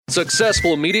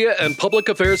Successful media and public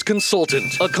affairs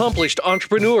consultant, accomplished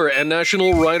entrepreneur and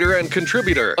national writer and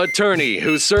contributor, attorney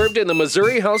who served in the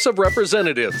Missouri House of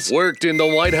Representatives, worked in the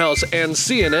White House and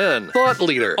CNN, thought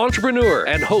leader, entrepreneur,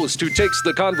 and host who takes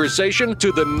the conversation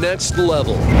to the next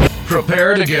level.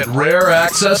 Prepare to get rare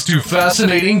access to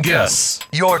fascinating guests.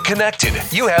 You're connected.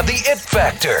 You have the it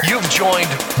factor. You've joined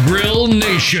Grill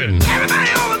Nation.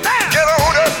 Everybody over there! Get a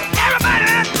Hooter! Everybody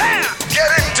out there!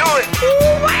 Get into it!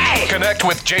 Ooh-wee! Connect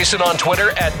with Jason on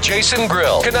Twitter at Jason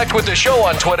Grill. Connect with the show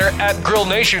on Twitter at Grill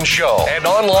Nation Show and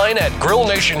online at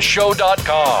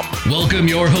grillnationshow.com. Welcome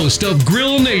your host of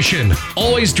Grill Nation,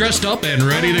 always dressed up and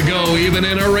ready to go even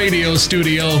in a radio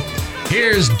studio.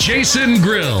 Here's Jason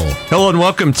Grill. Hello and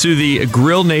welcome to the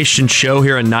Grill Nation show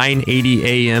here at 980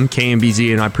 AM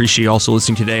KMBZ, and I appreciate you also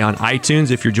listening today on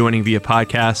iTunes if you're joining via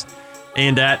podcast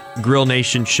and at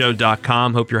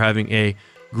grillnationshow.com. Hope you're having a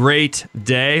great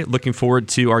day. Looking forward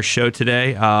to our show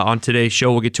today. On today's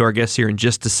show, we'll get to our guests here in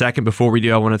just a second. Before we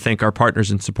do, I want to thank our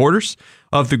partners and supporters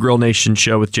of the Grill Nation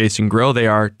show with Jason Grill. They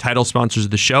are title sponsors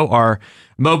of the show, are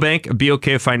MoBank,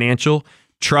 BOK Financial,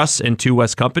 Trust, and Two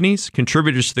West Companies.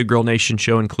 Contributors to the Grill Nation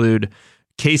show include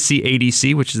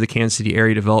KCADC, which is the Kansas City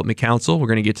Area Development Council. We're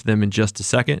going to get to them in just a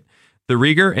second. The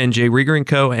Rieger and Jay Rieger &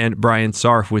 Co. and Brian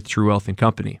Sarf with True Wealth &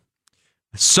 Company.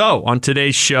 So on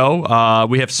today's show,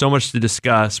 we have so much to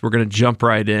discuss. We're going to jump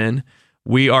right in.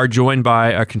 We are joined by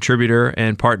a contributor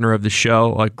and partner of the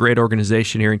show, a great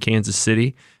organization here in Kansas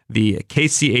City, the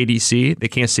KCADC, the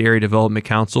Kansas City Area Development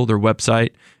Council. Their website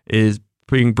is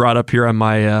being brought up here on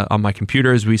my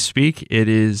computer as we speak. It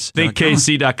is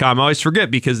thinkkc.com. I always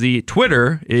forget because the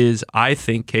Twitter is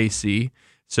ithinkkc.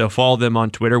 So follow them on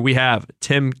Twitter. We have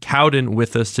Tim Cowden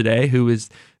with us today, who is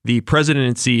the president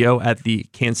and CEO at the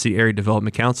Kansas City Area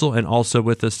Development Council. And also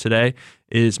with us today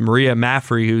is Maria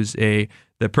Maffrey, who's a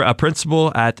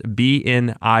principal at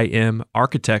BNIM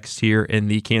Architects here in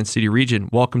the Kansas City region.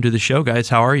 Welcome to the show, guys.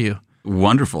 How are you?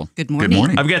 Wonderful. Good morning. Good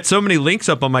morning. I've got so many links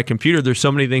up on my computer. There's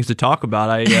so many things to talk about.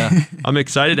 I'm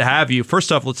excited to have you.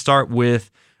 First off, let's start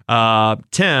with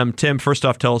Tim. Tim, first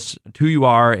off, tell us who you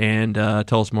are and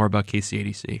tell us more about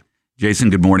KCADC. Jason,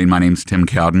 good morning. My name's Tim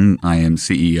Cowden. I am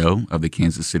CEO of the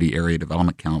Kansas City Area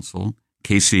Development Council.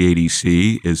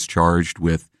 KCADC is charged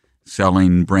with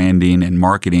selling, branding, and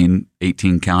marketing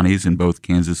 18 counties in both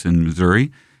Kansas and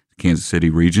Missouri, the Kansas City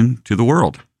region, to the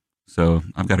world. So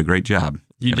I've got a great job.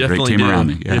 You got definitely a great team do. around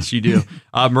me. Yeah. Yes, you do.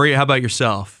 Maria, how about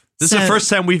yourself? This is the first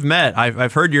time we've met.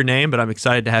 I've heard your name, but I'm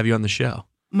excited to have you on the show.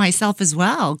 Myself as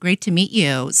well. Great to meet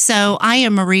you. So I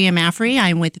am Maria Maffrey.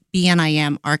 I'm with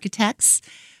BNIM Architects.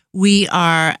 We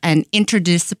are an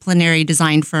interdisciplinary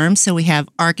design firm. So we have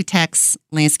architects,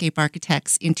 landscape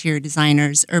architects, interior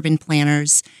designers, urban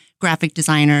planners, graphic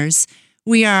designers.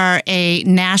 We are a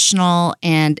national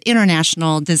and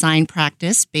international design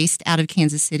practice based out of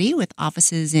Kansas City with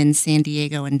offices in San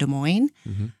Diego and Des Moines.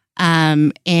 Mm-hmm.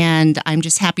 And I'm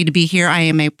just happy to be here. I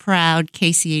am a proud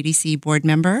KCADC board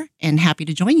member and happy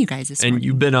to join you guys this morning. And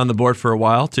you've been on the board for a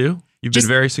while, too? You've been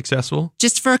very successful?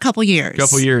 Just for a couple years.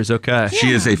 Okay. Yeah. She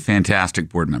is a fantastic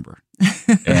board member.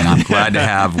 And I'm glad to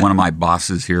have one of my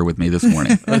bosses here with me this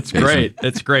morning. That's great.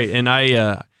 That's great. And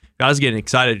I was getting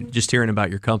excited just hearing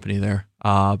about your company there.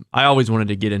 I always wanted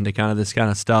to get into kind of this kind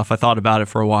of stuff. I thought about it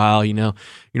for a while, you know,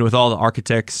 with all the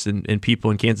architects and people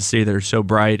in Kansas City that are so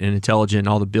bright and intelligent,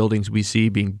 all the buildings we see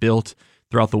being built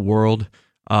throughout the world,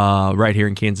 right here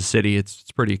in Kansas City.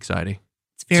 It's pretty exciting.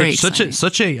 It's very exciting.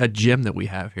 Such a gem that we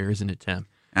have here, isn't it, Tim?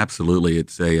 Absolutely.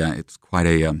 It's quite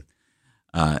an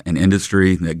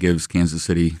industry that gives Kansas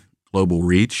City global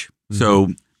reach. Mm-hmm. So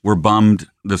we're bummed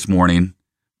this morning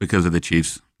because of the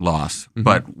Chiefs' loss. Mm-hmm.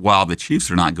 But while the Chiefs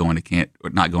are not going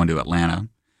to Atlanta,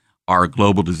 our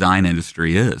global design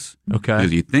industry is. Okay.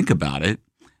 Because you think about it,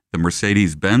 the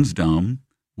Mercedes-Benz Dome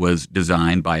was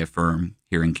designed by a firm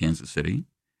here in Kansas City,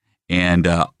 and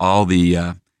all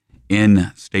the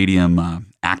in-stadium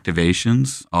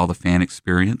activations, all the fan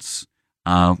experience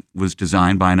was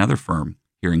designed by another firm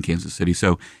here in Kansas City.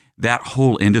 So that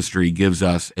whole industry gives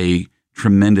us a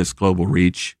tremendous global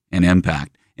reach and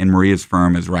impact. And Maria's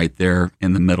firm is right there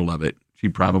in the middle of it.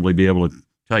 She'd probably be able to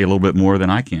tell you a little bit more than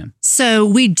I can. So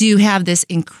we do have this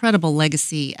incredible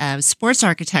legacy of sports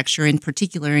architecture, in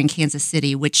particular in Kansas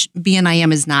City, which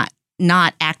BNIM is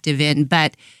not active in.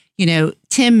 But,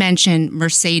 Tim mentioned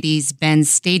Mercedes-Benz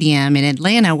Stadium in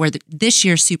Atlanta, where this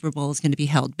year's Super Bowl is going to be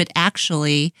held. But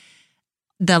actually,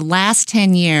 the last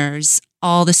 10 years,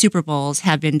 all the Super Bowls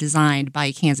have been designed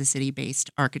by Kansas City-based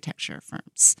architecture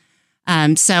firms.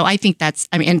 So I think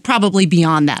and probably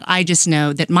beyond that. I just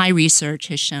know that my research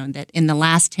has shown that in the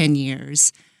last 10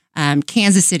 years,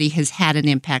 Kansas City has had an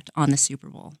impact on the Super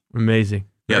Bowl. Amazing.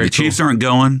 Yeah, Very the Chiefs aren't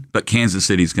going, but Kansas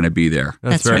City's going to be there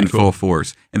That's very in cool. full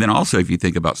force. And then also, if you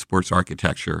think about sports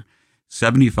architecture,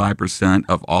 75%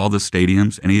 of all the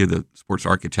stadiums, any of the sports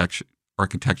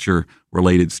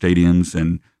architecture-related stadiums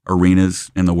and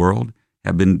arenas in the world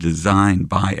have been designed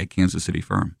by a Kansas City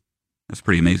firm. That's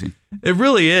pretty amazing. It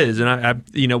really is, and I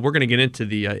we're going to get into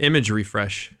the image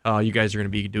refresh you guys are going to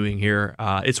be doing here.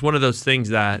 It's one of those things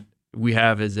that we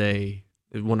have as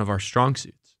one of our strong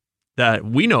suits that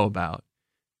we know about,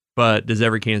 but does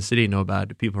every Kansas City know about it?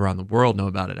 Do people around the world know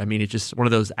about it? I mean, it's just one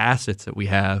of those assets that we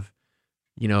have,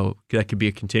 that could be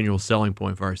a continual selling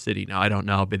point for our city. Now, I don't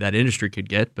know how big that industry could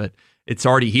get, but it's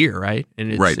already here, right?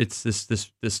 And it's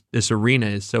this arena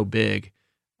is so big,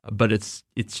 but it's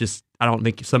just, I don't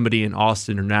think somebody in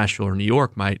Austin or Nashville or New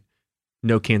York might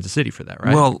know Kansas City for that,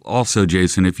 right? Well, also,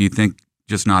 Jason, if you think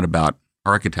just not about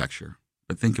architecture,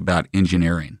 but think about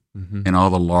engineering and all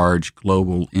the large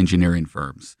global engineering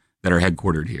firms that are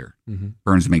headquartered here,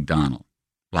 Burns McDonnell,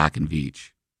 Black &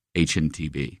 Veatch,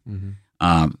 HNTB,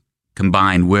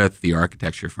 combined with the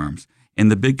architecture firms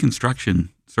and the big construction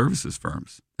services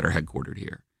firms that are headquartered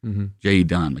here, J.E.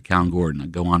 Dunn, McCown Gordon, I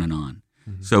go on and on.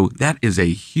 So that is a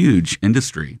huge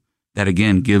industry that,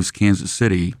 again, gives Kansas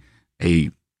City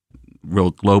a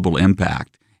real global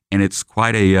impact. And it's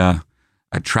quite a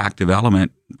attractive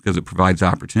element because it provides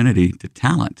opportunity to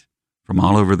talent from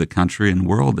all over the country and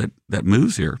world that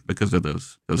moves here because of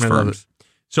those firms.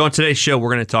 So on today's show,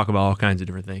 we're going to talk about all kinds of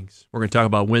different things. We're going to talk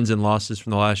about wins and losses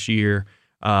from the last year.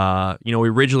 We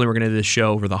originally were going to do this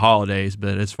show over the holidays,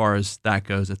 but as far as that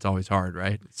goes, it's always hard,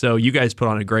 right? So you guys put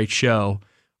on a great show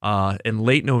in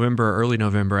late November, early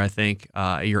November, I think,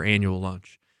 your annual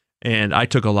lunch. And I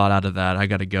took a lot out of that. I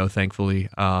got to go, thankfully,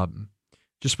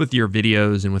 just with your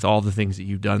videos and with all the things that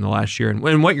you've done the last year and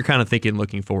what you're kind of thinking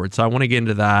looking forward. So I want to get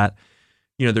into that.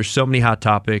 There's so many hot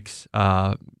topics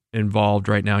involved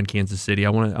right now in Kansas City. I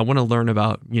want to learn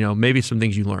about, maybe some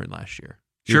things you learned last year.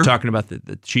 You're talking about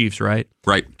the Chiefs, right?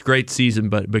 Right. Great season,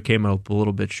 but became a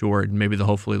little bit short. And maybe they'll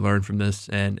hopefully learn from this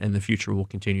and the future will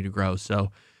continue to grow.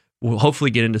 So we'll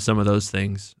hopefully get into some of those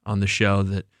things on the show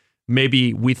that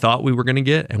maybe we thought we were going to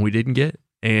get and we didn't get,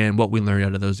 and what we learned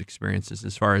out of those experiences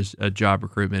as far as job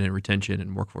recruitment and retention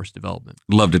and workforce development.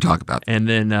 Love to talk about that. And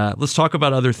then let's talk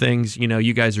about other things.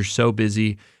 You guys are so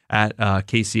busy at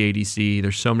KCADC.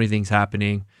 There's so many things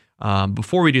happening.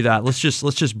 Before we do that, let's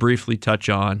just briefly touch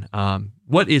on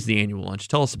what is the annual lunch.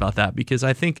 Tell us about that, because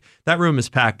I think that room is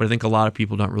packed, but I think a lot of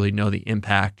people don't really know the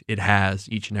impact it has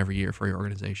each and every year for your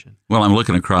organization. Well, I'm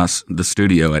looking across the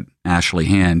studio at Ashley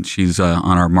Hand. She's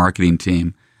on our marketing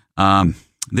team.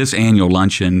 This annual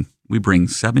luncheon, we bring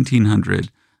 1,700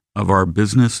 of our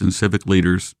business and civic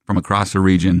leaders from across the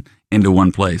region into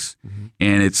one place.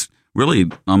 And it's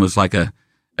really almost like a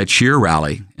cheer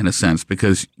rally in a sense,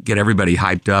 because you get everybody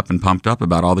hyped up and pumped up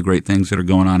about all the great things that are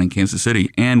going on in Kansas City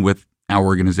and with our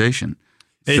organization.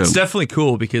 It's definitely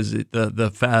cool because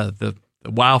the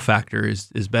wow factor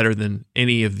is better than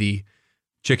any of the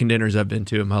chicken dinners I've been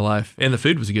to in my life, and the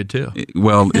food was good too.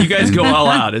 Well, you guys go all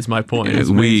out. Is my point.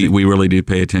 We really do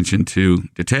pay attention to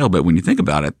detail, but when you think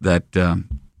about it,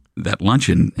 that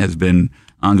luncheon has been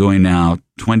ongoing now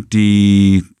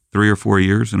 23 or 4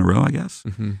 years in a row, I guess.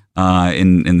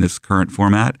 In this current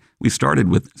format, we started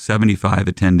with 75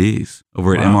 attendees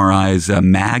over at MRI's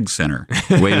MAG Center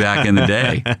way back in the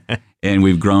day, and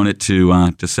we've grown it to over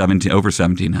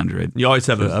 1,700. You always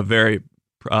have a very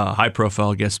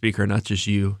high-profile guest speaker, not just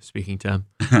you speaking, Tim.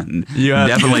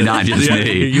 Definitely not just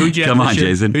me. Come on,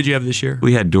 Jason. Who'd you have this year?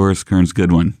 We had Doris Kearns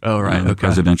Goodwin. Oh, right. The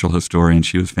presidential historian.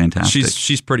 She was fantastic.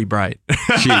 She's pretty bright.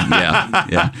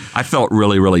 Yeah. I felt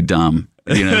really, really dumb.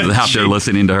 Out there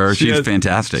listening to her. She's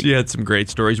fantastic. She had some great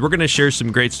stories. We're going to share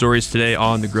some great stories today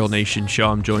on the Grill Nation show.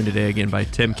 I'm joined today again by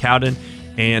Tim Cowden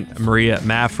and Maria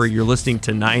Maffrey. You're listening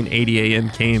to 980 AM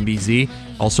KMBZ.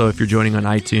 Also, if you're joining on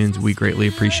iTunes, we greatly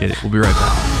appreciate it. We'll be right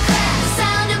back.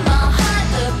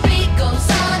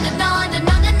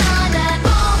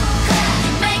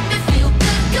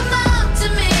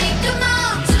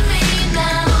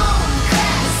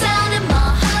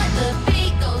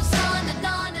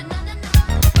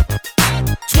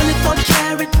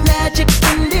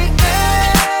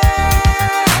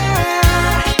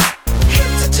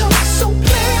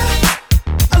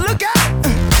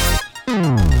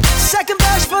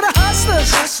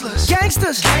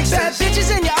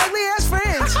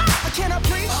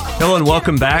 Hello and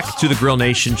welcome back to the Grill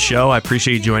Nation show. I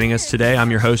appreciate you joining us today.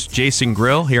 I'm your host, Jason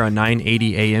Grill, here on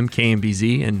 980 AM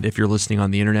KMBZ. And if you're listening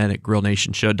on the internet at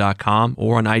grillnationshow.com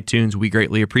or on iTunes, we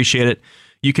greatly appreciate it.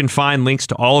 You can find links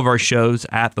to all of our shows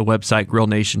at the website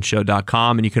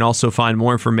grillnationshow.com, and you can also find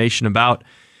more information about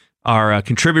our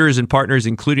contributors and partners,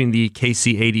 including the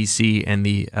KCADC and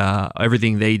the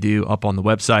everything they do up on the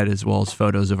website, as well as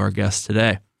photos of our guests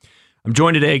today. I'm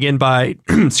joined today again by,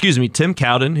 Tim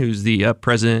Cowden, who's the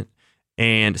president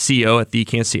and CEO at the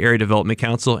Kansas City Area Development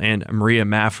Council, and Maria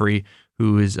Maffrey,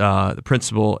 who is a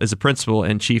principal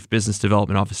and chief business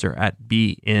development officer at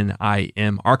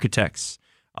BNIM Architects,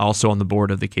 also on the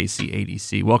board of the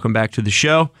KCADC. Welcome back to the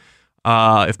show.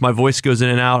 If my voice goes in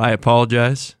and out, I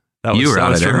apologize. You were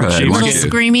out of there. A little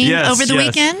screaming over the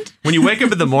weekend. When you wake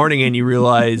up in the morning and you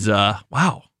realize,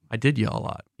 wow, I did yell a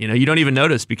lot. You don't even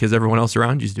notice because everyone else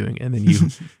around you is doing it. And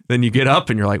then you get up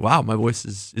and you're like, wow, my voice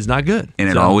is not good. And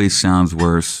it always sounds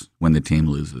worse when the team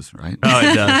loses, right? Oh,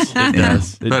 it does.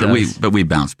 It does. But we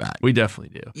bounce back. We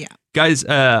definitely do. Yeah. Guys,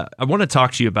 I want to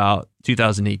talk to you about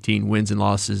 2018 wins and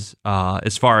losses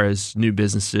as far as new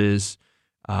businesses,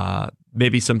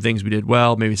 maybe some things we did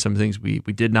well, maybe some things we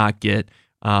did not get.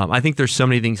 I think there's so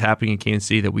many things happening in Kansas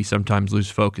City that we sometimes lose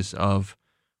focus of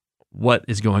what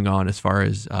is going on as far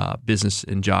as business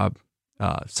and job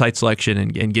site selection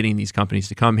and getting these companies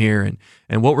to come here.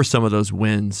 And what were some of those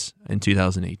wins in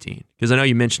 2018? Because I know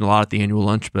you mentioned a lot at the annual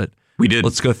lunch, but we did.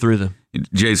 Let's go through them.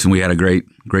 Jason, we had a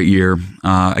great year.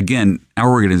 Again,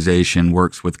 our organization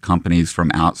works with companies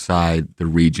from outside the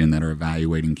region that are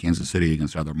evaluating Kansas City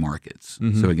against other markets.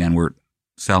 Mm-hmm. So again, we're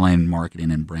selling, marketing,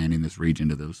 and branding this region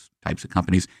to those types of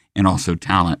companies, and also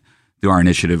talent through our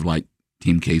initiative like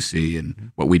Team KC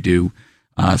and what we do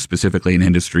specifically in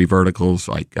industry verticals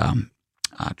like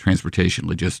transportation,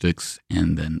 logistics,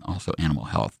 and then also animal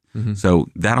health. Mm-hmm. So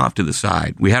that off to the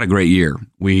side, we had a great year.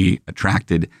 We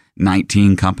attracted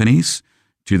 19 companies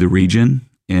to the region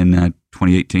in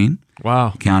 2018.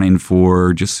 Wow. Accounting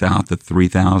for just south of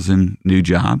 3,000 new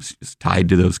jobs just tied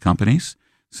to those companies.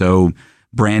 So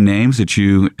brand names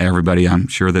that everybody I'm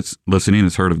sure that's listening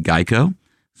has heard of Geico.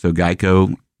 So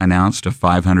Geico announced a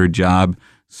 500 job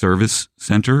service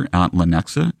center out in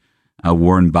Lenexa.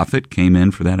 Warren Buffett came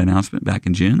in for that announcement back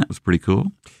in June. That was pretty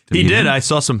cool. He did. I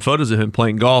saw some photos of him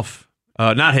playing golf.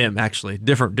 Not him, actually.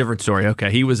 Different story.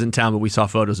 Okay, he was in town, but we saw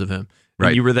photos of him. Right.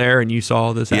 And you were there, and you saw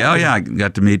all this happen? Yeah. I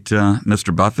got to meet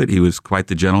Mr. Buffett. He was quite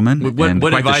the gentleman and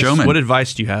quite the showman. What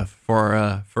advice do you have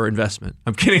for investment?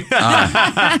 I'm kidding.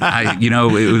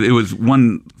 It was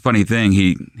one funny thing.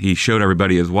 He showed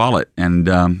everybody his wallet,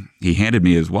 and he handed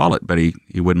me his wallet, but he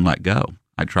wouldn't let go.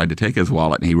 I tried to take his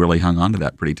wallet, and he really hung on to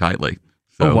that pretty tightly.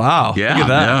 So, oh, wow. Yeah. Look at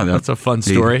that. Yeah, that's a fun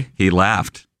story. He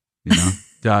laughed,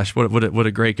 Gosh, what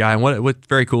a great guy. And what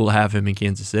very cool to have him in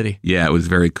Kansas City. Yeah, it was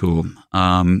very cool.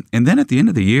 And then at the end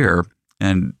of the year,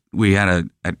 and we had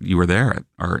you were there at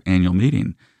our annual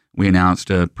meeting, we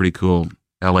announced a pretty cool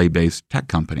LA-based tech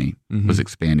company was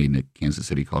expanding to Kansas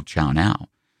City called ChowNow.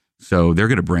 So they're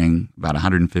going to bring about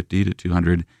 150 to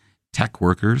 200 tech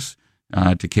workers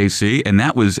to KC, and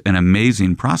that was an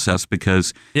amazing process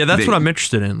because that's what I'm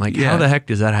interested in. Like, how the heck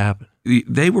does that happen?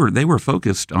 They were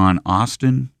focused on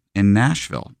Austin and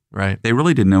Nashville. Right. They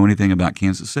really didn't know anything about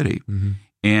Kansas City. Mm-hmm.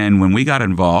 And when we got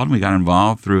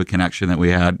involved through a connection that we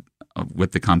had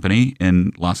with the company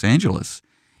in Los Angeles.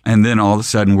 And then all of a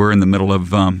sudden we're in the middle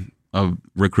of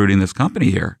recruiting this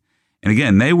company here. And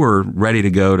again, they were ready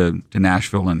to go to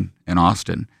Nashville and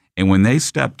Austin. And when they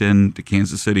stepped into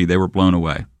Kansas City, they were blown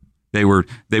away. They were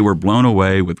blown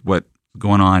away with what's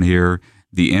going on here,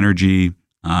 the energy,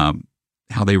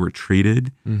 how they were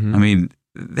treated. Mm-hmm. I mean,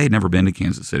 they'd never been to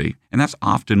Kansas City. And that's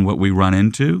often what we run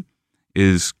into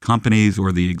is companies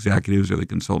or the executives or the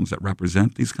consultants that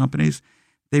represent these companies.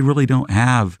 They really don't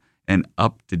have an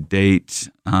up-to-date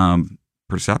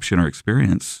perception or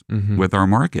experience with our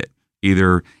market.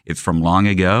 Either it's from long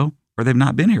ago or they've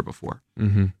not been here before.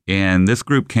 Mm-hmm. And this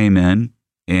group came in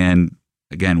and,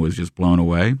 again, was just blown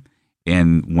away.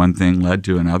 And one thing led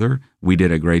to another. We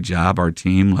did a great job. Our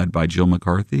team, led by Jill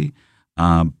McCarthy,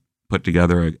 put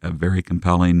together a very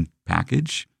compelling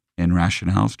package and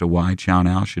rationales to why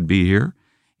ChowNow should be here.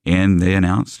 And they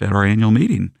announced at our annual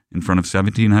meeting in front of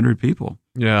 1,700 people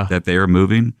that they are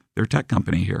moving their tech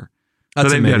company here.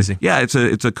 That's amazing.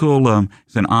 It's a cool,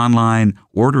 it's an online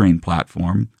ordering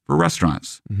platform for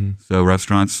restaurants. Mm-hmm. So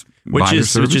restaurants which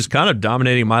is kind of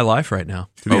dominating my life right now.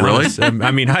 To be honest. Really?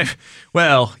 I mean, I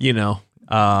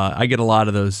get a lot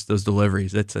of those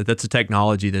deliveries. That's a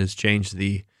technology that has changed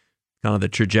the kind of the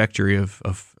trajectory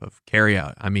of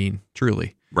carryout. I mean,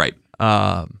 truly. Right.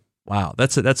 Wow,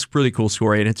 that's a really cool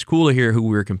story, and it's cool to hear who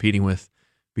we're competing with,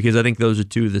 because I think those are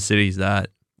two of the cities that,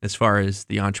 as far as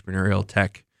the entrepreneurial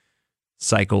tech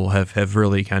cycle, have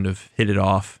really kind of hit it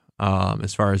off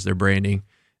as far as their branding.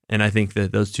 And I think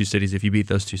that those two cities, if you beat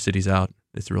those two cities out,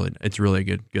 it's really a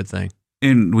good thing.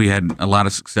 And we had a lot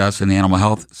of success in the animal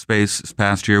health space this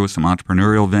past year with some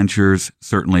entrepreneurial ventures,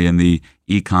 certainly in the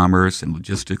e-commerce and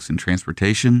logistics and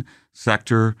transportation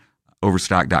sector.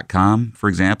 Overstock.com, for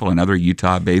example, another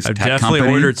Utah-based I've tech definitely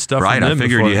company. ordered stuff right, from them I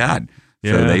figured before. you had.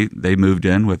 Yeah. So they moved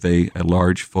in with a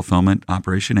large fulfillment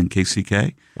operation in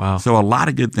KCK. Wow. So a lot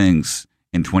of good things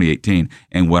in 2018.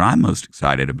 And what I'm most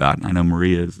excited about, and I know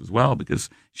Maria is as well because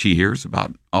she hears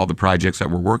about all the projects that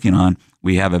we're working on,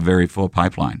 we have a very full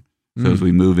pipeline. So as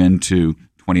we move into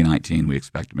 2019, we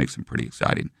expect to make some pretty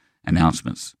exciting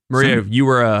announcements. Maria, you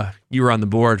were on the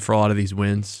board for a lot of these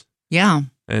wins. Yeah.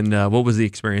 And what was the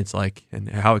experience like? And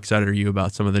how excited are you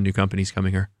about some of the new companies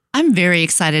coming here? I'm very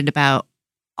excited about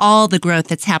all the growth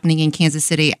that's happening in Kansas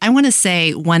City. I want to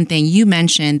say one thing. You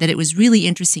mentioned that it was really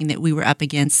interesting that we were up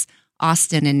against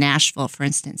Austin and Nashville, for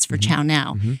instance, for Chow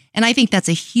Now. And I think that's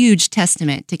a huge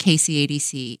testament to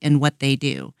KCADC and what they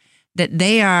do, that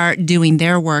they are doing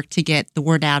their work to get the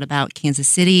word out about Kansas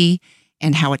City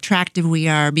and how attractive we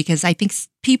are, because I think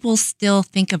people still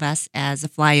think of us as a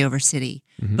flyover city.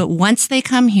 But once they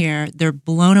come here, they're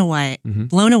blown away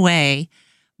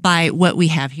by what we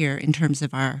have here in terms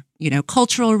of our,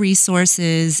 cultural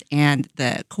resources and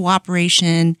the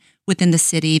cooperation within the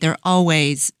city. They're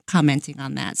always commenting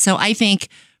on that. So I think,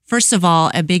 first of all,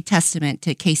 a big testament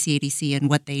to KCADC and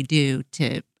what they do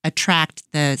to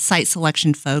attract the site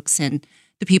selection folks and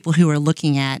the people who are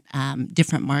looking at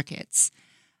different markets.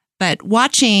 But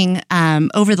watching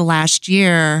over the last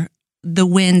year, the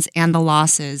wins and the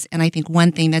losses, and I think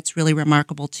one thing that's really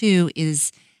remarkable too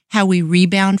is how we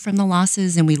rebound from the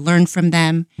losses and we learn from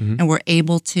them and we're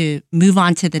able to move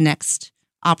on to the next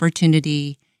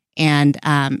opportunity and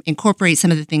incorporate some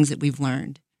of the things that we've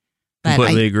learned. But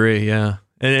Completely agree, yeah.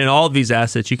 And in all of these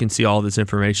assets, you can see all this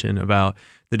information about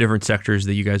the different sectors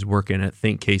that you guys work in at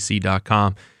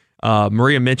thinkkc.com.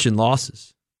 Maria mentioned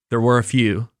losses. There were a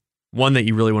few. One that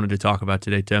you really wanted to talk about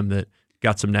today, Tim, that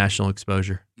got some national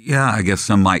exposure. Yeah, I guess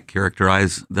some might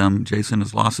characterize them, Jason,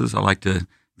 as losses. I like to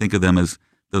think of them as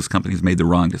those companies made the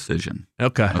wrong decision.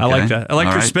 Okay. I like that. I like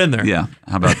All your right? spin there. Yeah,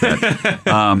 how about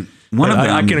that? One of them,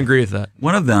 I can agree with that.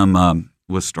 One of them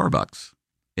was Starbucks,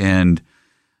 and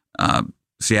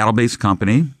Seattle-based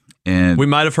company. And We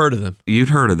might have heard of them. you'd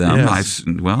heard of them. Yes.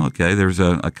 Well, okay, there's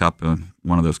a cup,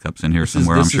 one of those cups in here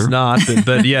somewhere, This I'm sure. is not,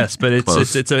 but yes, but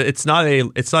Close. it's not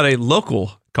a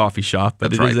local coffee shop, but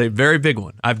That's it is right. a very big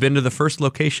one. I've been to the first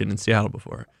location in Seattle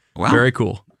before. Wow. Very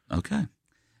cool. Okay.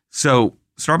 So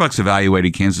Starbucks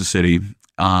evaluated Kansas City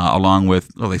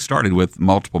they started with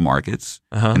multiple markets,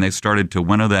 and they started to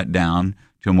winnow that down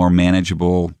to a more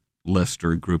manageable list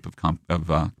or group of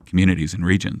communities and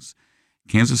regions.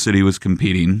 Kansas City was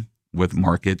competing with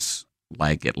markets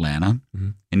like Atlanta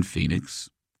and Phoenix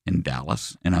and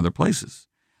Dallas and other places.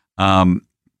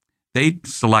 Starbucks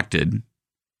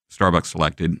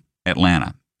selected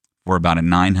Atlanta for about a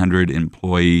 900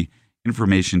 employee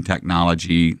information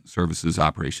technology services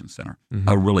operations center.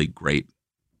 A really great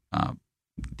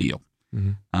deal.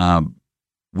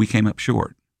 We came up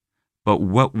short. But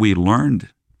what we learned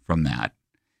from that,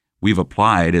 we've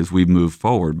applied as we've moved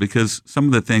forward, because some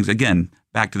of the things, again,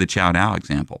 back to the Chow Now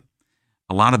example,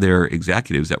 a lot of their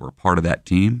executives that were part of that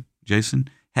team, Jason,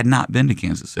 had not been to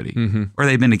Kansas City, or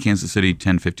they'd been to Kansas City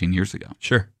 10, 15 years ago.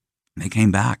 Sure. They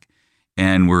came back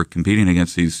and were competing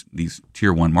against these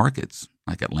tier one markets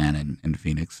like Atlanta and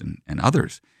Phoenix and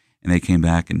others. And they came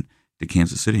back to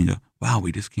Kansas City and go, wow,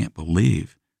 we just can't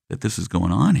believe that this is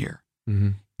going on here.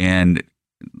 And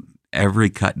every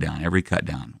cut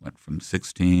down went from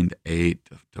 16 to 8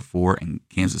 to 4, and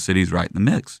Kansas City's right in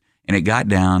the mix. And it got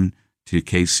down to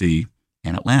KC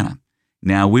and Atlanta.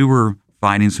 Now, we were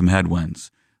fighting some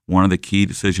headwinds. One of the key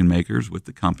decision makers with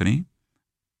the company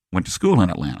went to school in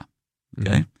Atlanta.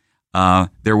 Okay,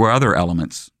 there were other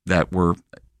elements that were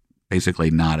basically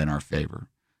not in our favor.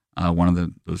 One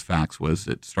of those facts was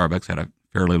that Starbucks had a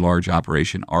fairly large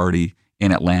operation already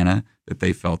in Atlanta that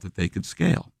they felt that they could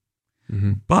scale.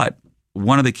 But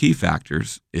one of the key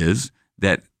factors is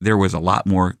that there was a lot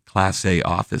more Class A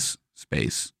office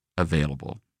space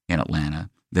available in Atlanta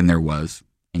than there was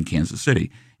in Kansas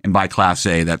City. And by Class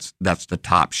A, that's the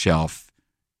top shelf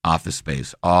office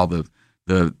space, all the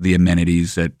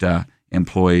amenities that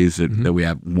employees that we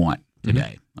have want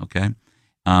today. Okay,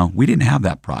 we didn't have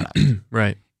that product,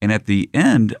 Right. and at the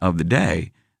end of the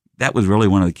day, that was really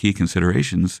one of the key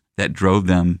considerations that drove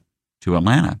them to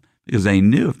Atlanta, because they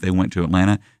knew if they went to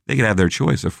Atlanta, they could have their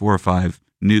choice of 4 or 5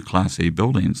 new Class A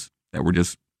buildings that were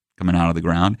just coming out of the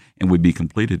ground and would be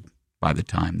completed by the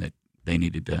time that they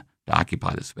needed to to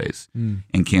occupy the space.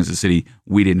 In Kansas City,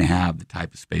 we didn't have the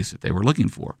type of space that they were looking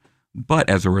for. But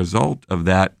as a result of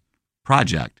that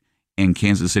project and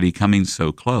Kansas City coming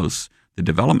so close, the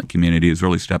development community has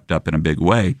really stepped up in a big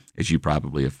way, as you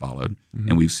probably have followed.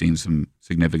 And we've seen some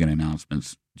significant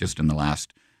announcements just in the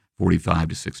last 45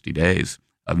 to 60 days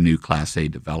of new Class A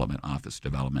development, office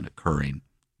development occurring,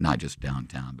 not just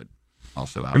downtown, but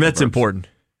also out. And that's important.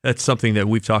 That's something that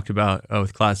we've talked about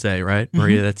with Class A, right,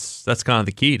 Maria? That's kind of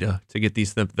the key to get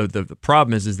these. The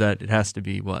problem is that it has to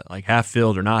be like half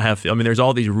filled or not half filled. I mean, there's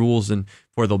all these rules and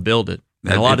before they'll build it.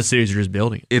 And a lot of cities are just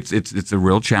building it. It's a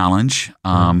real challenge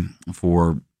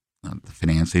for the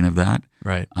financing of that.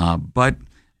 Right. But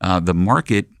the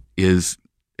market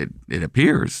it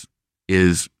appears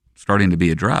is starting to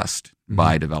be addressed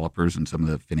by developers and some of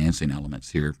the financing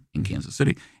elements here in Kansas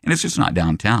City. And it's just not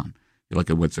downtown. You look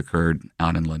at what's occurred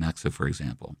out in Lenexa, for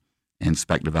example, and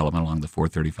spec development along the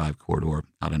 435 corridor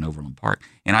out in Overland Park.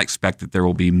 And I expect that there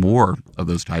will be more of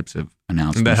those types of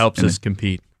announcements. And that helps us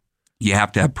compete. You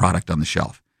have to have product on the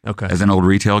shelf. Okay. As an old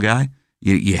retail guy,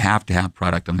 you have to have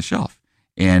product on the shelf.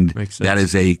 And that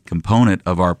is a component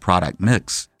of our product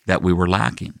mix that we were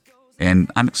lacking.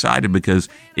 And I'm excited because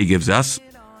it gives us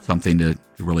something to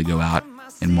really go out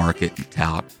and market and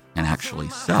tout and actually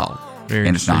sell.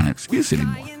 And it's not an excuse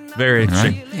anymore. Very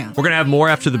interesting. Right? Yeah. We're going to have more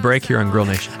after the break here on Grill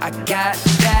Nation. I got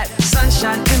that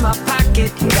sunshine in my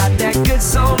pocket, got that good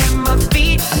soul in my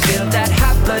feet. I feel that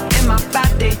hot blood in my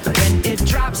body when it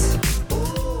drops.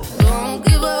 Don't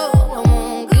give up, I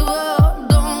won't give up,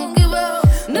 don't give up,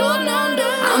 no, no, no.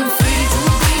 I'm free to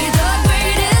be the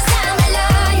greatest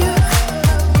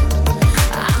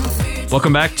I'm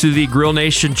Welcome back to the Grill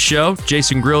Nation show.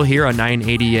 Jason Grill here on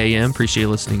 980 AM. Appreciate you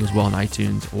listening as well on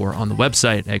iTunes or on the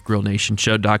website at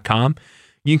grillnationshow.com.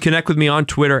 You can connect with me on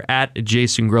Twitter at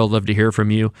Jason Grill. Love to hear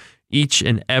from you each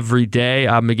and every day.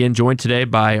 I'm again joined today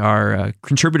by our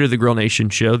contributor to the Grill Nation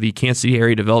show, the Kansas City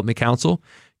Area Development Council,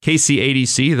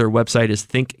 KCADC. Their website is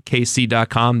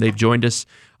thinkkc.com. They've joined us.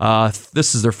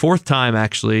 This is their fourth time,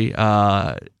 actually,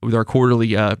 with our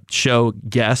quarterly show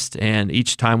guest. And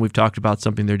each time we've talked about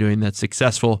something they're doing that's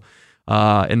successful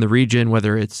in the region,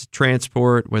 whether it's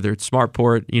transport, whether it's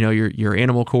SmartPort, your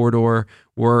animal corridor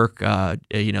work,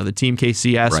 the Team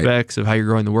KC aspects of how you're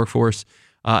growing the workforce.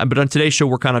 But on today's show,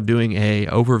 we're kind of doing a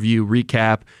overview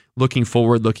recap, looking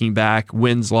forward, looking back,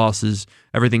 wins, losses,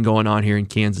 everything going on here in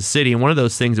Kansas City. And one of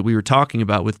those things that we were talking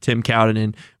about with Tim Cowden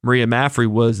and Maria Maffrey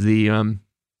was the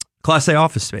Class A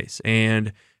office space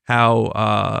and how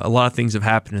a lot of things have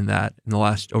happened in that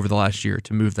over the last year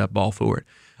to move that ball forward.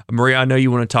 Maria, I know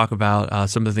you want to talk about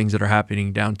some of the things that are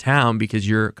happening downtown because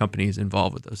your company is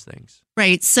involved with those things.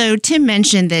 Right. So Tim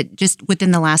mentioned that just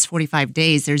within the last 45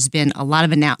 days, there have been a lot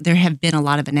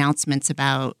of announcements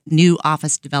about new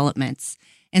office developments.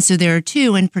 And so there are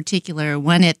two in particular,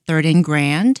 one at 3rd and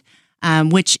Grand,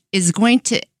 which is going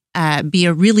to be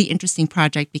a really interesting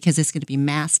project because it's going to be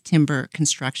mass timber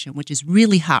construction, which is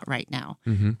really hot right now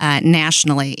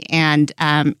nationally. And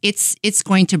it's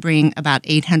going to bring about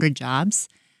 800 jobs.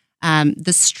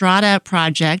 The Strata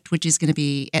project, which is going to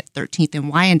be at 13th and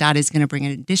Wyandotte, is going to bring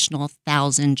an additional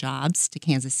 1,000 jobs to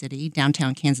Kansas City,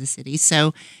 downtown Kansas City.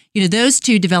 So, those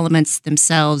two developments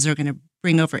themselves are going to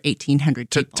bring over 1,800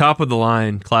 people. Top of the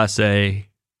line, Class A,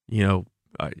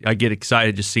 I get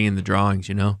excited just seeing the drawings,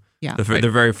 Yeah. The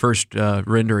very first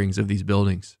renderings of these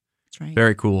buildings. That's right.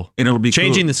 Very cool. And it'll be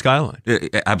changing cool. the skyline.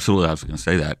 Absolutely. I was going to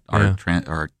say that. Yeah.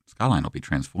 Our skyline will be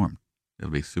transformed. It'll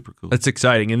be super cool. That's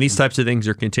exciting. And these types of things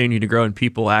are continuing to grow, and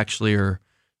people actually are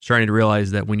starting to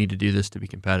realize that we need to do this to be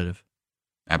competitive.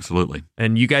 Absolutely.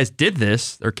 And you guys did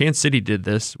this, or Kansas City did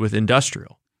this with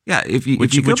industrial. Yeah, which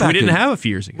we didn't have a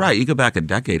few years ago. Right. You go back a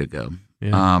decade ago.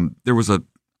 Yeah.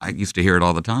 I used to hear it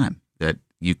all the time that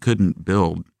you couldn't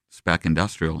build spec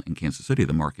industrial in Kansas City.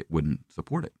 The market wouldn't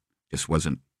support it. Just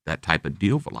wasn't that type of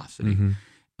deal velocity.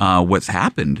 What's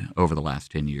happened over the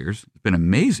last 10 years has been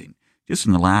amazing. Just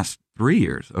in the last 3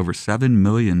 years, over 7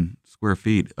 million square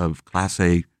feet of Class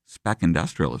A spec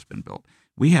industrial has been built.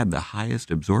 We had the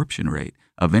highest absorption rate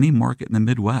of any market in the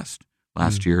Midwest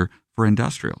last year for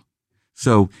industrial.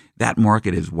 So that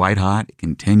market is white hot. It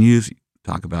continues. You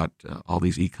talk about all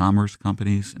these e-commerce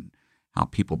companies and how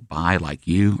people buy like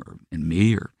you and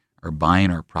me are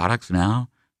buying our products now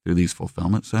through these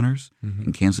fulfillment centers.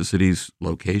 And Kansas City's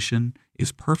location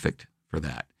is perfect for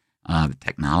that. The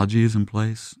technology is in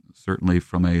place, certainly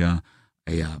from a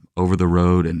over the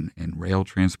road and rail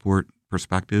transport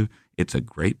perspective. It's a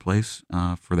great place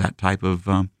for that type of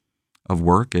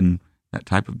work and that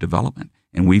type of development.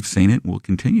 And we've seen it, and we'll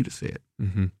continue to see it.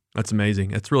 That's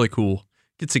amazing. That's really cool.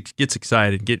 Gets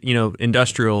excited.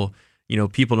 Industrial.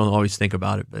 people don't always think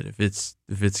about it, but if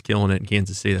it's killing it in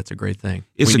Kansas City, that's a great thing.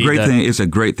 It's a great thing. It's a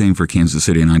great thing for Kansas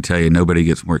City, and I tell you, nobody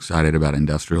gets more excited about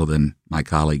industrial than my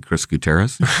colleague Chris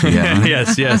Gutierrez. Yeah.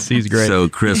 yes, he's great. So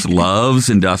Chris loves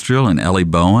industrial, and Ellie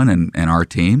Bowen and our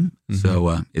team. Mm-hmm.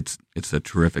 So it's a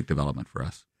terrific development for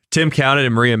us. Tim Counted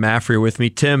and Maria Maffrey are with me.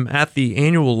 Tim, at the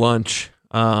annual lunch,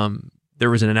 there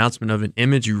was an announcement of an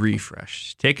imagery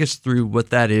refresh. Take us through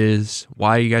what that is,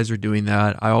 why you guys are doing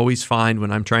that. I always find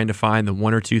when I'm trying to find the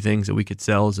one or two things that we could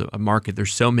sell as a market,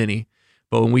 there's so many.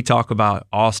 But when we talk about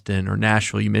Austin or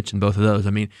Nashville, you mentioned both of those.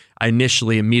 I mean, I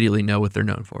immediately know what they're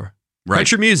known for. Right.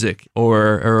 Country music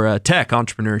or tech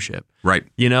entrepreneurship. Right.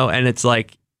 And it's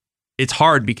like, it's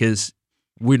hard because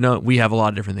we have a lot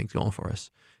of different things going for us.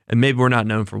 And maybe we're not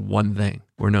known for one thing.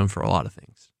 We're known for a lot of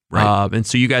things. Right. And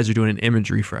so you guys are doing an image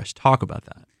refresh. Talk about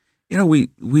that.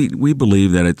 We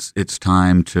believe that it's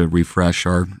time to refresh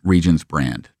our region's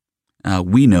brand.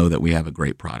 We know that we have a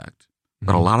great product,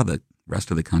 but a lot of the rest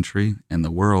of the country and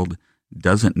the world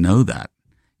doesn't know that.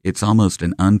 It's almost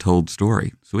an untold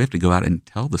story. So we have to go out and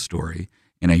tell the story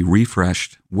in a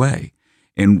refreshed way.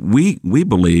 And we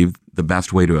believe the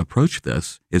best way to approach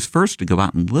this is first to go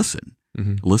out and listen.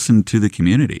 Mm-hmm. Listen to the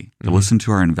community, to listen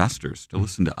to our investors, to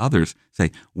listen to others.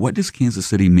 Say, what does Kansas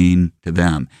City mean to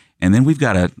them? And then we've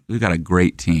got a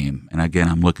great team. And again,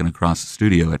 I'm looking across the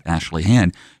studio at Ashley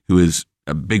Hand, who is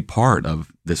a big part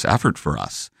of this effort for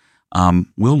us.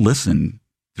 We'll listen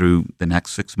through the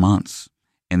next 6 months,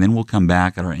 and then we'll come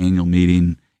back at our annual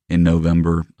meeting in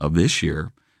November of this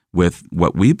year with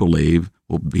what we believe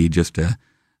will be just a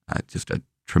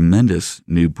tremendous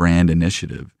new brand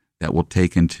initiative that will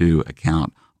take into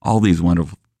account all these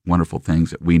wonderful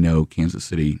things that we know Kansas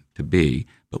City to be,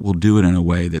 but we'll do it in a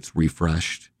way that's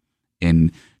refreshed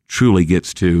and truly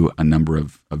gets to a number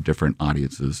of different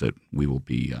audiences that we will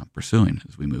be pursuing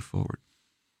as we move forward.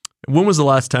 When was the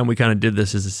last time we kind of did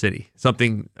this as a city?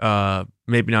 Something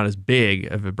maybe not as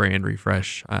big of a brand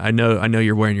refresh. I know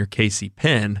you're wearing your KC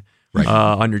pen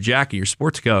on your jacket, your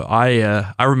sports coat.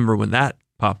 I remember when that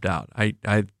popped out.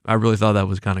 I really thought that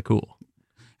was kind of cool.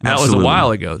 That Absolutely. was a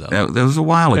while ago, though. That was a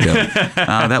while ago.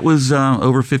 That was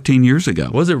over 15 years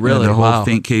ago. Was it really? The whole Wow.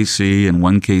 Think KC and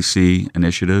One KC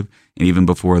initiative, and even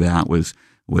before that was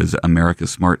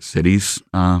America's Smart Cities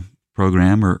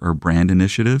program or brand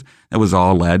initiative. That was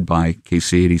all led by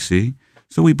KCADC.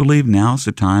 So we believe now's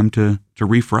the time to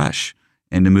refresh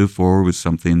and to move forward with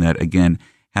something that, again,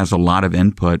 has a lot of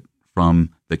input from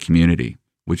the community,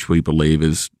 which we believe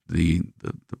is the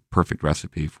perfect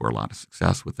recipe for a lot of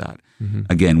success with that. Mm-hmm.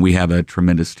 Again, we have a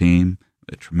tremendous team,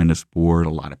 a tremendous board, a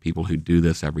lot of people who do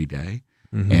this every day,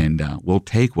 and we'll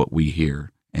take what we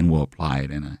hear and we'll apply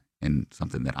it in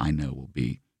something that I know will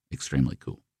be extremely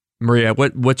cool. Maria,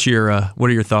 what are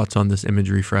your thoughts on this image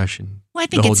refresh and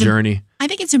the whole journey? I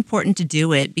think it's important to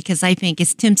do it because I think,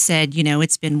 as Tim said,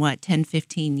 it's been 10,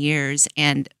 15 years,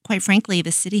 and quite frankly,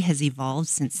 the city has evolved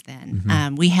since then.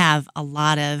 Mm-hmm. We have a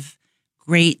lot of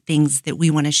great things that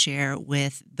we want to share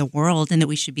with the world and that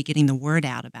we should be getting the word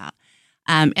out about.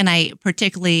 And I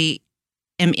particularly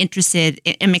am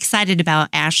excited about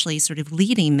Ashley sort of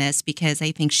leading this because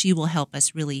I think she will help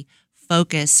us really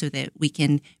focus so that we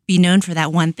can be known for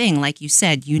that one thing. Like you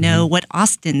said, what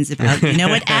Austin's about,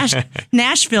 what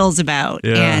Nashville's about,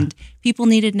 and people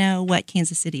need to know what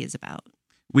Kansas City is about.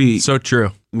 So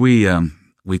true. We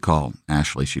call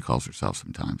Ashley, she calls herself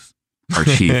sometimes, our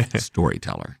chief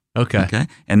storyteller. Okay.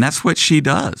 And that's what she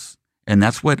does. And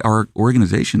that's what our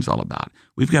organization's all about.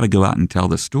 We've got to go out and tell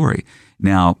the story.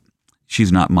 Now,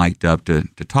 she's not mic'd up to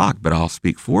talk, but I'll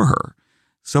speak for her.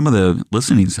 Some of the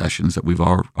listening sessions that we've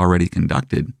already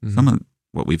conducted, some of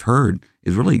what we've heard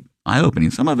is really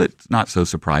eye-opening. Some of it's not so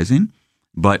surprising,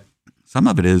 but some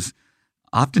of it is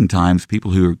oftentimes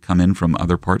people who come in from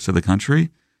other parts of the country,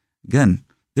 again,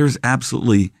 there's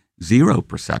absolutely zero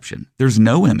perception. There's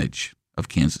no image of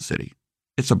Kansas City.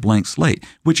 It's a blank slate,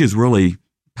 which is really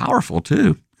powerful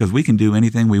too, because we can do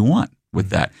anything we want with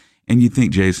that. And you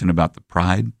think, Jason, about the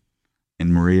pride,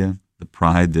 and Maria, the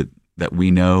pride that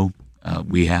we know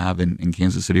we have in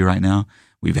Kansas City right now,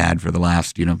 we've had for the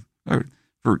last,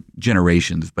 for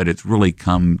generations, but it's really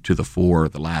come to the fore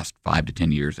the last 5 to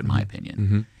 10 years, in my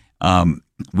opinion.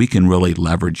 We can really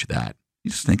leverage that.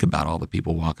 You just think about all the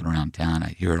people walking around town. I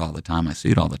hear it all the time. I see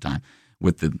it all the time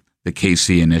with the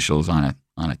KC initials on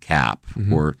a cap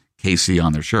or KC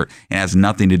on their shirt. It has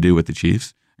nothing to do with the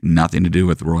Chiefs, nothing to do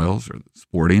with the Royals or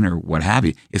Sporting or what have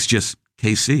you. It's just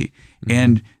KC,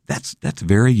 and that's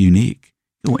very unique.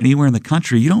 Anywhere in the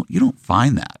country, you don't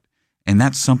find that, and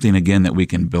that's something again that we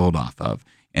can build off of,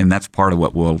 and that's part of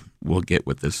what we'll get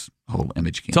with this whole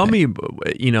image campaign. Tell me,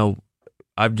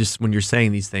 I've just, when you're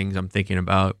saying these things, I'm thinking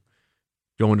about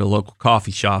going to local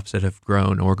coffee shops that have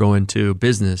grown, or going to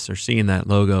business or seeing that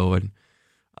logo. And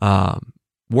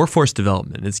workforce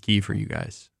development is key for you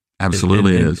guys.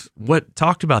 Absolutely And is. What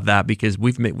talked about that, because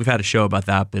we've had a show about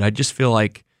that, but I just feel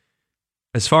like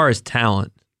as far as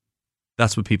talent,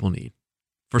 that's what people need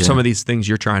for some of these things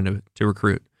you're trying to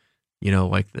recruit. You know,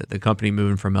 like the company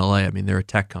moving from LA. I mean, they're a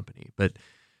tech company, but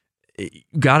you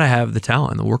got to have the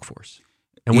talent in the workforce,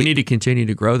 and we need to continue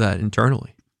to grow that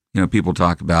internally. You know, people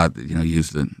talk about, use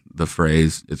the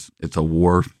phrase, it's a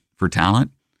war for talent.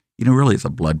 Really it's a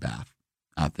bloodbath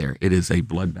out there. It is a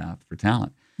bloodbath for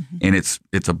talent. Mm-hmm. And it's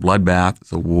a bloodbath.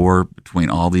 It's a war between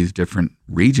all these different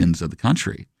regions of the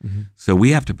country. Mm-hmm. So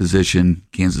we have to position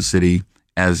Kansas City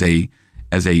as a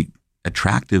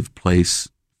attractive place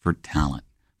for talent,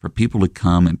 for people to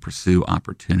come and pursue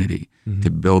opportunity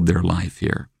to build their life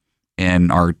here.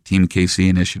 And our Team KC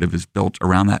initiative is built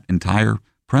around that entire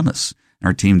premise. And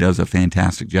our team does a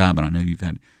fantastic job. And I know you've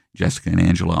had Jessica and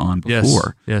Angela on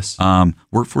before. Yes.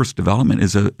 Workforce development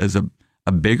is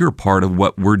a bigger part of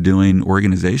what we're doing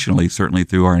organizationally, certainly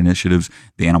through our initiatives.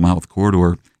 The Animal Health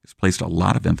Corridor has placed a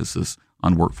lot of emphasis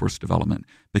on workforce development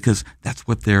because that's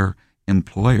what their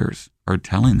employers are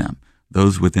telling them.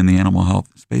 Those within the animal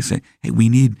health space say, hey, we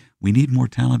need more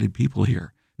talented people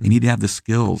here. They need to have the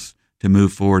skills to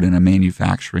move forward in a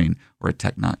manufacturing or a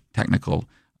technical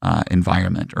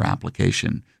environment or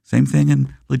application. Same thing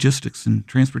in logistics and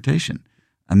transportation.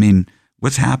 I mean,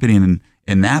 what's happening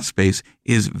in that space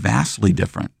is vastly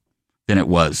different than it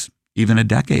was even a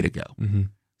decade ago. Mm-hmm.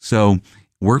 So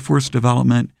workforce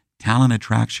development, talent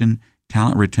attraction,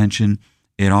 talent retention,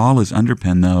 it all is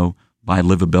underpinned, though, by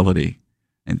livability.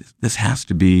 And this has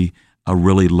to be a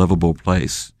really livable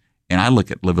place. And I look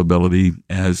at livability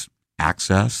as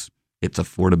access, it's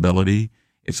affordability,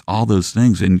 it's all those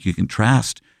things. And you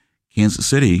contrast Kansas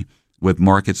City with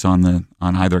markets on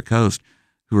either coast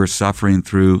who are suffering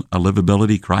through a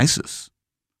livability crisis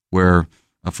where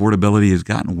affordability has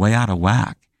gotten way out of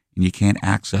whack and you can't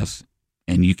access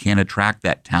and you can't attract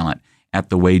that talent at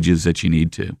the wages that you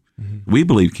need to. Mm-hmm. We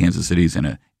believe Kansas City is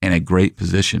in a great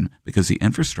position because the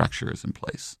infrastructure is in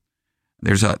place.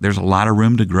 There's a lot of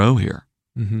room to grow here.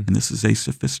 Mm-hmm. And this is a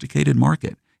sophisticated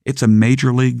market. It's a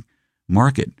major league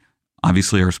market.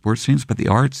 Obviously our sports teams, but the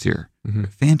arts here,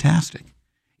 fantastic.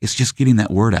 It's just getting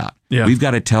that word out. Yeah. We've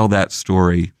got to tell that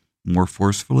story more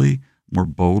forcefully, more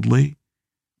boldly.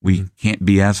 We can't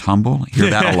be as humble. Hear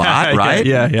that a lot, right?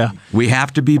 Yeah. We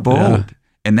have to be bold. Yeah.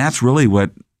 And that's really what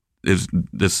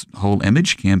this whole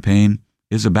image campaign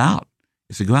is about,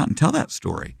 is to go out and tell that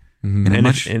story.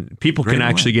 Mm-hmm. And people can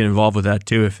actually get involved with that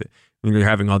too when you're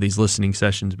having all these listening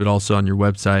sessions, but also on your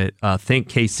website,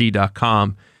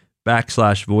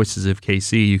 thinkkc.com/voices of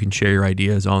KC. You can share your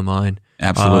ideas online.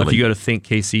 Absolutely. If you go to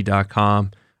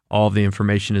thinkkc.com, all of the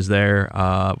information is there.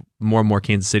 More and more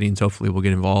Kansas Cityans hopefully will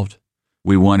get involved.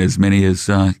 We want as many as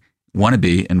want to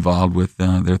be involved with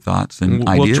their thoughts and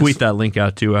ideas. We'll tweet that link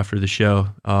out too after the show.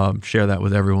 Share that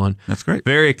with everyone. That's great.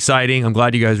 Very exciting. I'm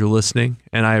glad you guys are listening,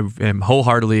 and I am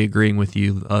wholeheartedly agreeing with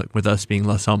you with us being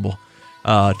less humble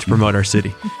to promote our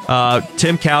city.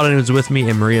 Tim Cowden is with me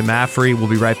and Maria Maffrey. We'll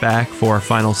be right back for our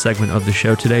final segment of the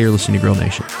show today. You're listening to Grill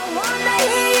Nation.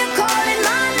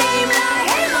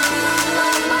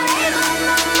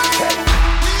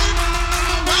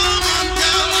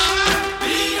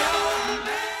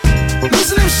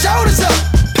 Shoulders up,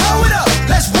 pull it up,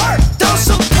 let's work. Throw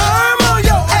some perm on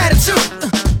your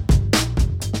attitude.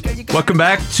 Welcome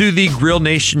back to the Grill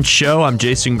Nation show. I'm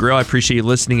Jason Grill. I appreciate you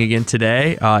listening again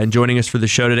today and joining us for the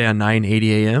show today on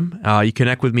 980 AM. You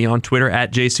connect with me on Twitter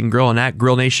at Jason Grill and at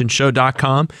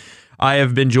grillnationshow.com. I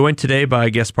have been joined today by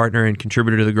a guest partner and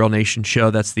contributor to the Grill Nation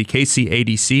show. That's the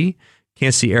KCADC,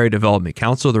 Kansas City Area Development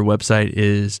Council. Their website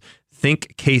is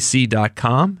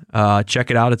thinkkc.com.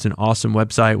 Check it out. It's an awesome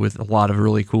website with a lot of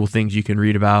really cool things you can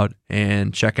read about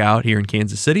and check out here in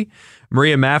Kansas City.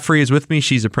 Maria Maffrey is with me.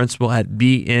 She's a principal at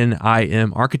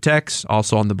BNIM Architects,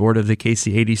 also on the board of the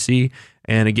KCADC.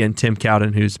 And again, Tim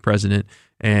Cowden, who's the president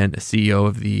and CEO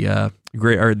of the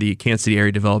Kansas City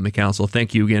Area Development Council.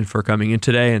 Thank you again for coming in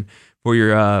today and for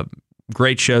your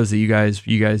great shows that you guys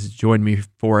join me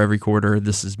for every quarter.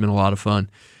 This has been a lot of fun.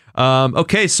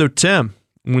 Okay, so Tim,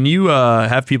 when you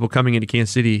have people coming into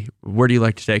Kansas City, where do you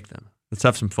like to take them? Let's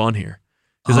have some fun here,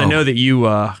 because I know that you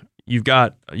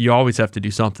always have to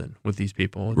do something with these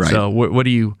people. Right. So what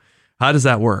do you? How does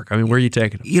that work? I mean, where are you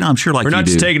taking them? I'm sure we're not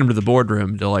just taking them to the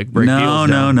boardroom to like break deals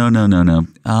down. No.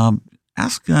 I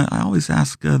always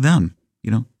ask them.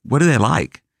 What do they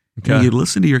like? Okay. You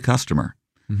listen to your customer.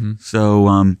 Mm-hmm. So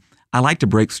I like to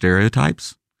break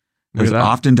stereotypes. What's that?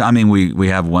 Often, I mean, we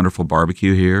have wonderful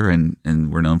barbecue here, and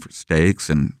we're known for steaks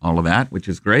and all of that, which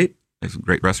is great. There's some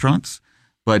great restaurants.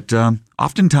 But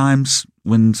oftentimes,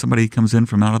 when somebody comes in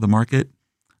from out of the market,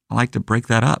 I like to break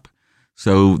that up.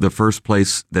 So the first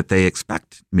place that they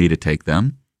expect me to take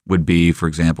them would be, for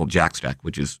example, Jack Stack,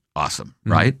 which is awesome,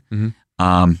 right?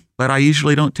 Mm-hmm. But I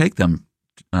usually don't take them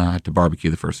to barbecue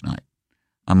the first night.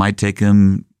 I might take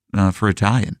them for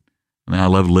Italian. I mean, I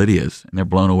love Lydia's, and they're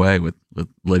blown away with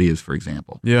Lydia's, for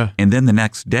example. Yeah. And then the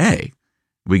next day,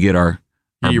 we get our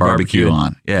barbecue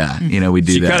on. Yeah, we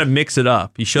do So you that. kind of mix it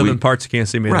up. You show them parts of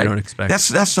Kansas City maybe Right. they don't expect.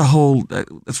 That's the whole.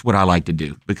 That's what I like to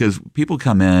do, because people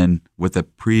come in with a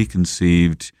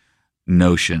preconceived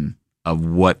notion of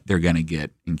what they're going to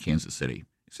get in Kansas City.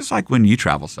 It's just like when you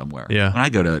travel somewhere. Yeah. When I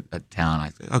go to a town, I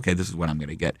say, okay, this is what I'm going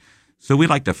to get. So we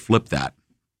like to flip that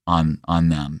on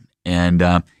them,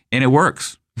 and it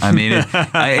works. I mean,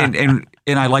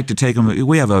 and I like to take them.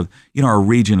 We have our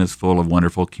region is full of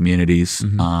wonderful communities.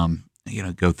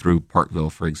 Mm-hmm. Go through Parkville,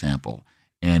 for example,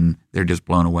 and they're just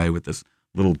blown away with this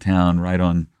little town right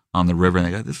on the river. And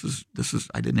they go, this is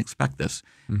I didn't expect this.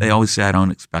 Mm-hmm. They always say, I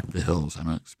don't expect the hills. I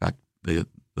don't expect the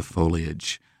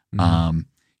foliage.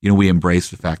 Mm-hmm. We embrace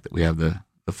the fact that we have the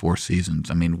four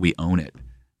seasons. I mean, we own it.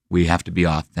 We have to be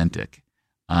authentic.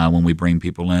 When we bring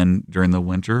people in during the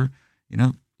winter,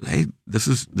 hey, this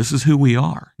is who we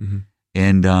are. Mm-hmm.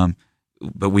 And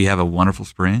but we have a wonderful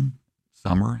spring,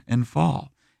 summer, and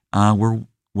fall. We're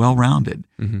well-rounded.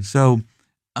 Mm-hmm. So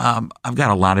I've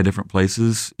got a lot of different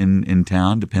places in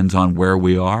town. Depends on where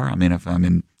we are. I mean, if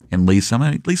I'm in Lee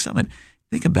Summit,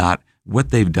 think about what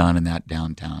they've done in that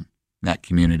downtown, that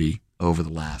community over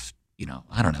the last,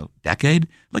 decade.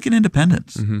 Look at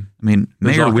Independence. Mm-hmm. I mean,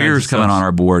 There's Mayor all kinds Weir's of coming stuff. on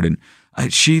our board, and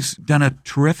she's done a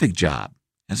terrific job,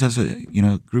 as a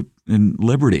group in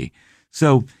Liberty.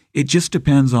 So it just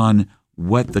depends on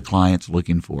what the client's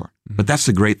looking for. Mm-hmm. But that's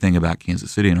the great thing about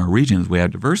Kansas City and our region is we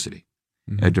have diversity,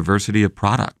 Mm-hmm. a diversity of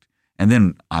product. And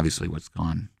then obviously what's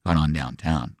gone on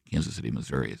downtown, Kansas City,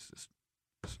 Missouri is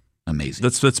just amazing.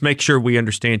 Let's make sure we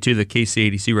understand too that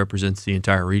KCADC represents the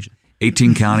entire region.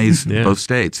 18 counties, Yeah. both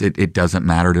states. It doesn't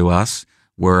matter to us.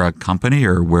 We're a company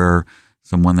or we're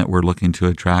someone that we're looking to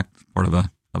attract, part of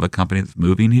a company that's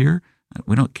moving here.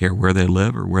 We don't care where they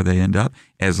live or where they end up,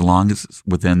 as long as it's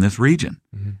within this region.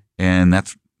 Mm-hmm. And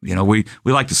that's, we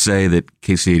like to say that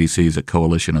KCADC is a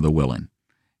coalition of the willing.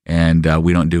 And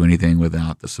we don't do anything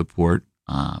without the support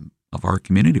of our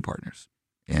community partners.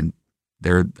 And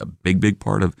they're a big, big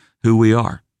part of who we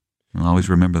are. I'll always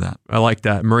remember that. I like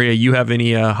that. Maria, you have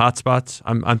any hot spots?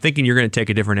 I'm thinking you're going to take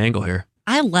a different angle here.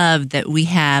 I love that we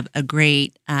have a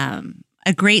great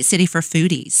city for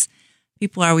foodies.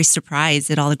 People are always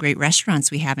surprised at all the great restaurants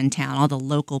we have in town, all the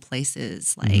local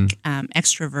places like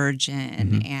Extra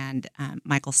Virgin and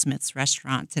Michael Smith's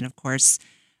restaurants, and of course,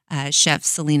 Chef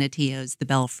Selena Tio's The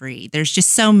Belfry. There's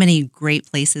just so many great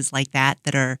places like that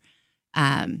are,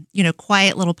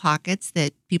 quiet little pockets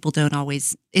that people don't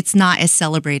always. It's not as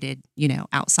celebrated,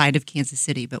 outside of Kansas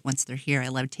City, but once they're here, I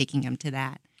love taking them to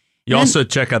that. You also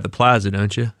check out the Plaza,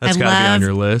 don't you? That's got to be on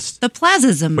your list. The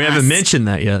Plaza's a must. We haven't mentioned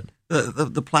that yet.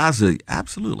 The Plaza,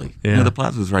 absolutely. Yeah. The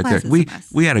Plaza's right Plaza's there. a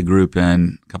must. We had a group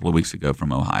in a couple of weeks ago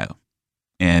from Ohio,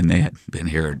 and they had been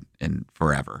here in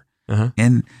forever. Uh-huh.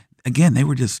 And again, they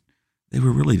were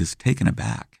really just taken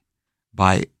aback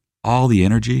by all the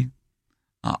energy,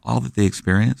 all that they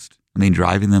experienced. I mean,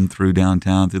 driving them through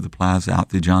downtown, through the Plaza, out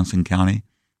through Johnson County,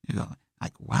 you go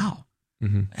like, wow,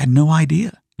 Mm-hmm. I had no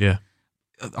idea. Yeah.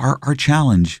 Our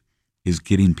challenge is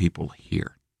getting people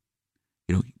here.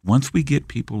 Once we get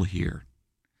people here,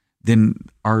 then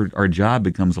our job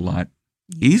becomes a lot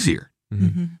easier.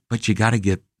 Mm-hmm. But you got to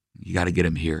get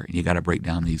them here, and you got to break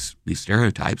down these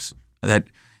stereotypes that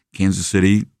Kansas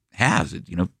City has.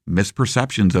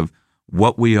 Misperceptions of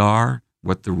what we are,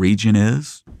 what the region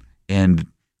is, and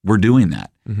we're doing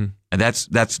that. Mm-hmm. And that's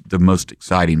the most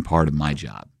exciting part of my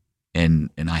job. And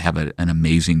I have an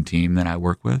amazing team that I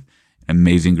work with, an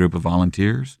amazing group of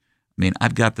volunteers. I mean,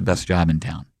 I've got the best job in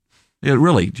town. Yeah,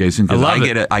 really, Jason. Because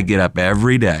I get up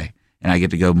every day and I get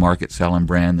to go market, sell, and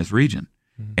brand this region,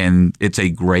 and it's a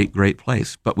great, great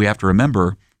place. But we have to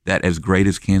remember that as great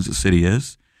as Kansas City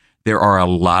is, there are a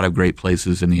lot of great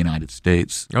places in the United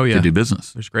States to do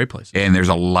business. There's great places, and there's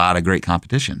a lot of great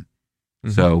competition.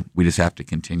 Mm-hmm. So we just have to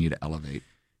continue to elevate.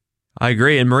 I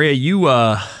agree. And Maria, you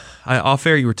off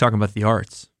air, you were talking about the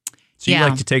arts. So you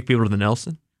like to take people to the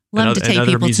Nelson? Love to take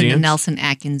other people museums? to the Nelson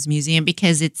Atkins Museum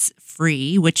because it's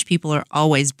free, which people are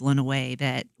always blown away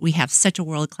that we have such a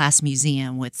world-class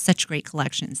museum with such great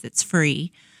collections that's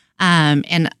free.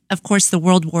 And of course, the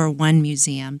World War I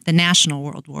Museum, the National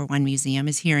World War I Museum,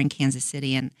 is here in Kansas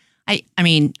City. And I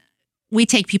mean, we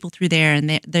take people through there, and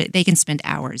they can spend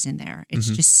hours in there. It's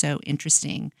just so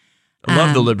interesting. I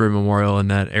love the Liberty Memorial in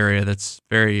that area. That's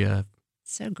very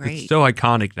so great. It's so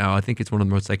iconic now. I think it's one of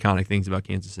the most iconic things about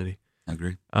Kansas City. I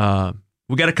agree.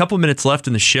 We got a couple minutes left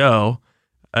in the show.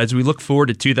 As we look forward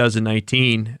to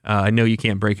 2019, I know you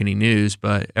can't break any news,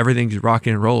 but everything's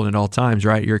rocking and rolling at all times,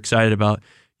 right? You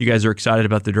guys are excited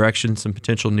about the direction, some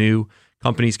potential new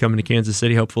companies coming to Kansas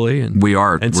City, hopefully, and we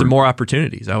are, and some more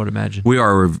opportunities, I would imagine. We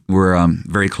are. We're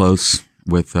very close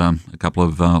with a couple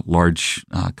of large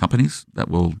companies that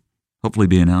will hopefully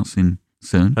be announcing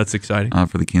soon. That's exciting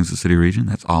for the Kansas City region.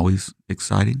 That's always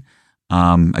exciting.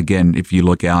 Again, if you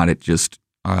look out at just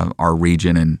our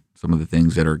region and some of the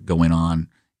things that are going on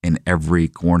in every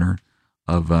corner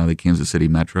of the Kansas City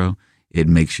metro, it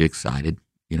makes you excited,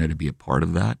 to be a part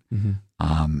of that.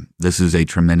 This is a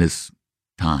tremendous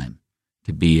time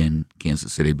to be in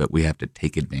Kansas City, but we have to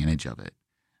take advantage of it.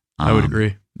 I would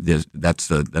agree. That's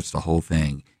the whole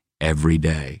thing. Every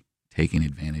day, taking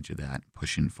advantage of that,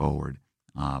 pushing forward.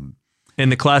 And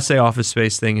the Class A office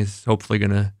space thing is hopefully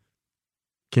going to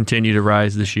continue to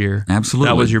rise this year. Absolutely.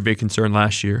 That was your big concern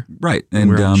last year. Right. And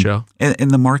we were on the show.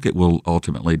 And the market will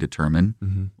ultimately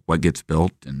determine what gets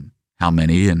built and how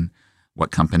many and what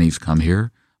companies come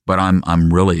here. But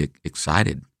I'm really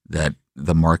excited that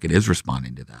the market is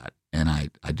responding to that. And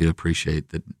I do appreciate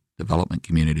the development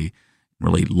community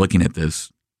really looking at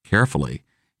this carefully.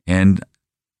 And,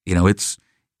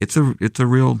 it's a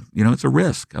real, it's a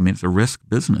risk. I mean, it's a risk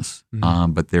business,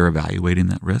 but they're evaluating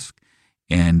that risk.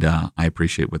 And I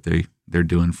appreciate what they're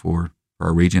doing for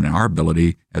our region and our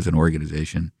ability as an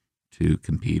organization to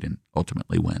compete and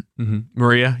ultimately win.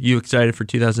 Maria, you excited for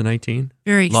 2019?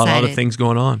 Very excited. A lot of things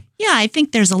going on. Yeah, I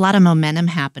think there's a lot of momentum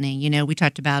happening. We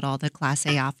talked about all the Class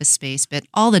A office space, but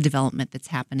all the development that's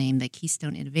happening, the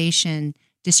Keystone Innovation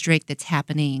District that's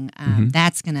happening,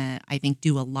 that's going to, I think,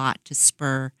 do a lot to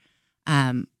spur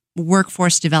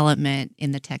workforce development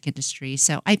in the tech industry.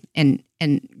 So and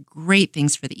great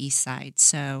things for the East Side.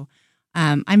 So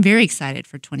I'm very excited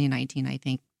for 2019. I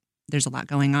think there's a lot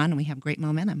going on, and we have great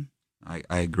momentum. I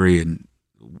agree. And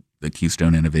the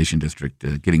Keystone Innovation District,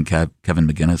 getting Kevin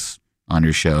McGinnis on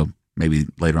your show maybe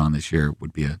later on this year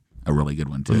would be a really good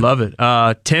one too. Love it.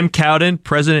 Tim Cowden,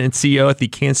 President and CEO at the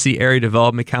Kansas City Area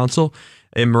Development Council,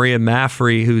 and Maria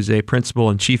Maffrey, who's a Principal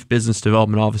and Chief Business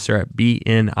Development Officer at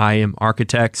BNIM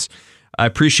Architects. I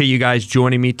appreciate you guys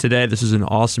joining me today. This is an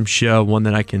awesome show, one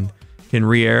that I can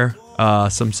re-air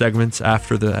some segments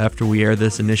after we air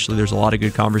this. Initially, there's a lot of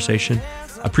good conversation.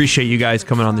 I appreciate you guys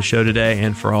coming on the show today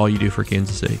and for all you do for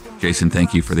Kansas City. Jason,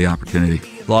 thank you for the opportunity.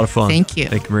 A lot of fun. Thank you.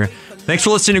 Thank you, Maria. Thanks for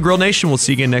listening to Grill Nation. We'll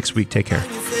see you again next week. Take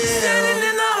care.